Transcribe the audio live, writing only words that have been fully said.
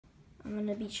I'm going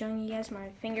to be showing you guys my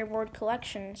fingerboard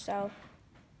collection. So,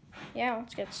 yeah,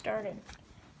 let's get started.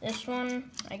 This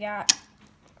one I got.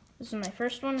 This is my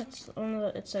first one. It's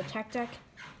a Tech Deck.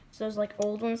 It's those like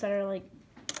old ones that are like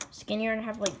skinnier and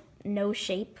have like no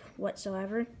shape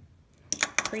whatsoever.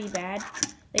 Pretty bad.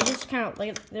 They just kind of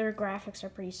like, their graphics are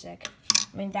pretty sick.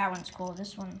 I mean, that one's cool.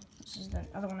 This is the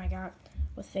other one I got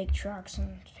with fake trucks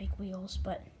and fake wheels.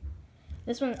 But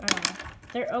this one, I don't know.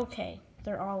 They're okay.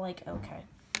 They're all like okay.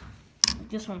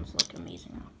 This one's like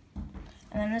amazing.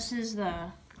 And then this is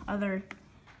the other.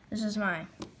 This is my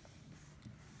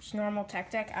just normal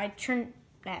Tech Deck. I changed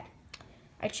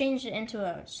it into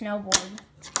a snowboard.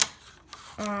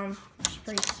 Which is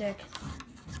pretty sick.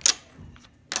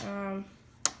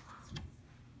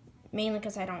 Mainly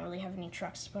because I don't really have any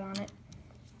trucks to put on it.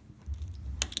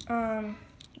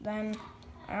 Then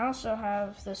I also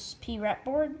have this P-Rep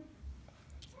board,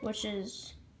 which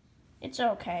is, it's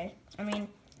okay. I mean,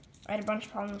 I had a bunch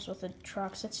of problems with the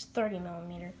trucks. It's 30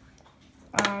 millimeter.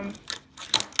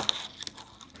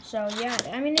 So yeah,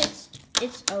 I mean,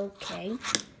 it's okay,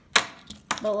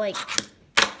 but like,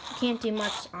 you can't do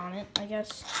much on it, I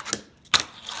guess.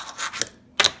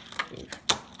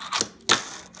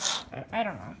 I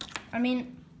don't know. I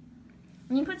mean,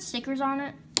 when you put stickers on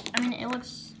it, I mean, it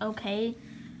looks okay,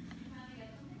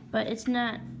 but it's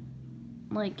not,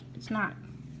 like, it's not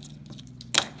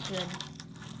good.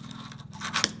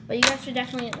 But you guys should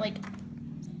definitely, like,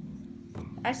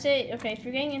 I say, okay, if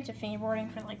you're getting into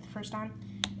fingerboarding for, like, the first time,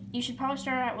 you should probably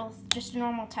start out with just a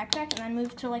normal Tech Deck and then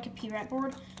move to, like, a P-Rep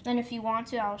board. Then if you want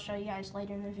to, I'll show you guys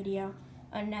later in the video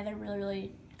another really,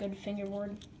 really good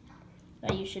fingerboard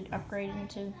that you should upgrade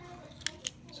into.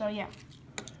 So, yeah.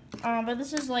 But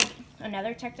this is, like,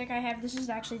 another Tech Deck I have. This is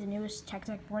actually the newest Tech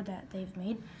Deck board that they've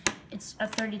made. It's a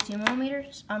 32 millimeter,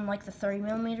 unlike the 30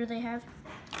 millimeter they have.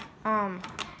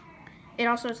 It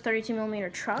also has 32 millimeter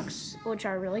trucks, which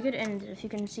are really good. And if you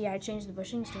can see, I changed the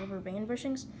bushings to rubber band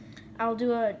bushings. I'll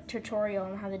do a tutorial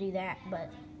on how to do that, but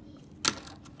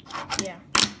yeah,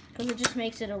 because it just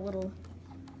makes it a little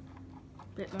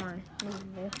bit more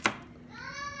movable.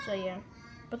 So yeah,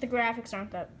 but the graphics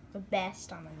aren't the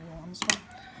best on the new ones.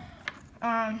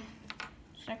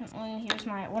 Secondly, here's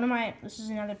this is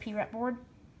another P-Rep board.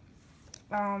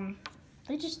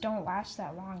 They just don't last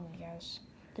that long, you guys.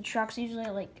 The trucks usually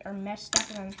like are messed up,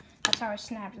 and then that's how I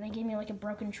snapped. And they gave me like a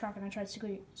broken truck, and I tried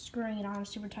screwing it on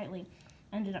super tightly.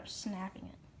 Ended up snapping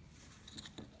it.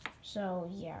 So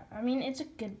yeah, I mean, it's a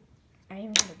good. I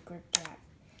even have a grip gap.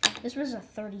 This was a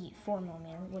 34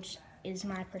 millimeter, which is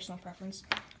my personal preference.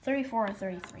 34 or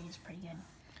 33 is pretty good.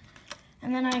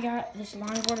 And then I got this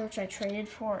longboard, which I traded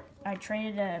for. I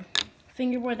traded a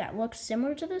fingerboard that looks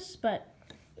similar to this, but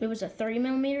it was a 30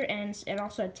 millimeter, and it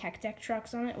also had Tech Deck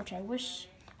trucks on it, which I wish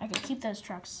I could keep those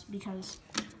trucks because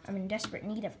I'm in desperate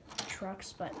need of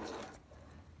trucks. But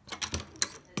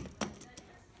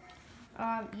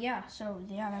yeah, so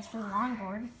yeah, that's for the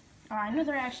longboard. I know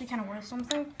they're actually kind of worth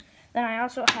something. Then I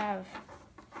also have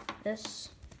this.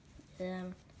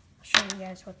 I'll show you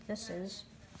guys what this is.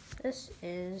 This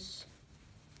is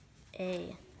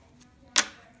it's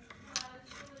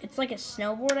like a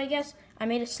snowboard, I guess. I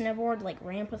made a snowboard like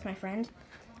ramp with my friend.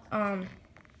 And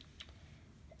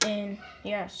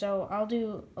yeah, so I'll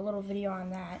do a little video on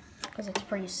that because it's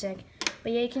pretty sick.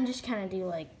 But yeah, you can just kind of do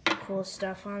like cool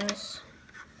stuff on this.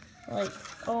 Like,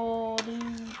 oh,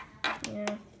 dude,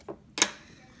 yeah.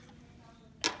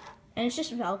 And it's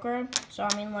just Velcro, so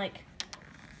I mean, like,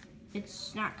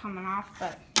 it's not coming off,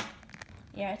 but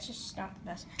yeah, it's just not the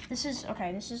best. This is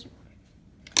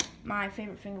my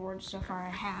favorite fingerboard so far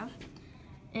I have.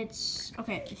 It's,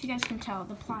 okay, if you guys can tell,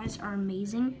 the plies are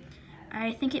amazing.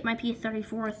 I think it might be a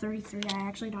 34 or 33, I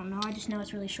actually don't know. I just know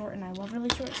it's really short, and I love really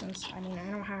short since, I mean,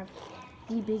 I don't have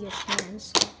the biggest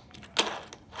hands.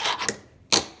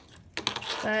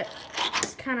 But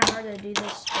it's kind of hard to do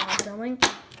this while filming.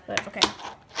 But okay.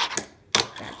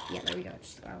 Yeah, there we go.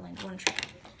 Just landed one trick.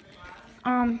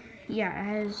 Yeah,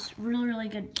 it has really, really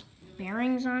good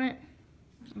bearings on it.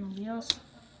 On the wheels.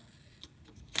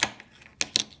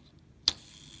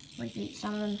 Like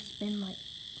some of them spin like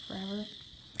forever.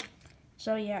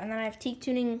 So yeah, and then I have teak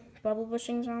tuning bubble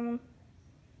bushings on them.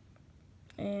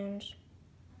 And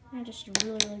yeah, just a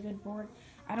really, really good board.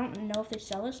 I don't know if they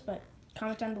sell this, but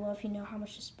comment down below if you know how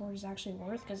much this board is actually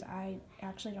worth, because I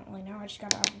actually don't really know. I just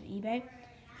got it off of eBay.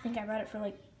 I think I bought it for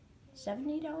like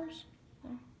 $70.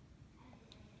 Yeah.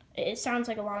 It sounds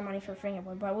like a lot of money for a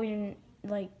fingerboard, but when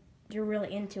like you're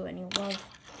really into it and you love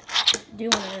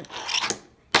doing it,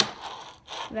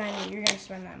 then you're gonna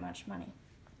spend that much money.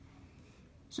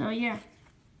 So yeah,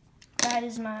 that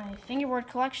is my fingerboard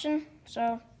collection.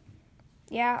 So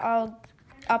yeah, I'll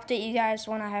update you guys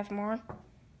when I have more.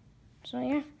 So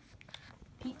yeah,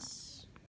 peace.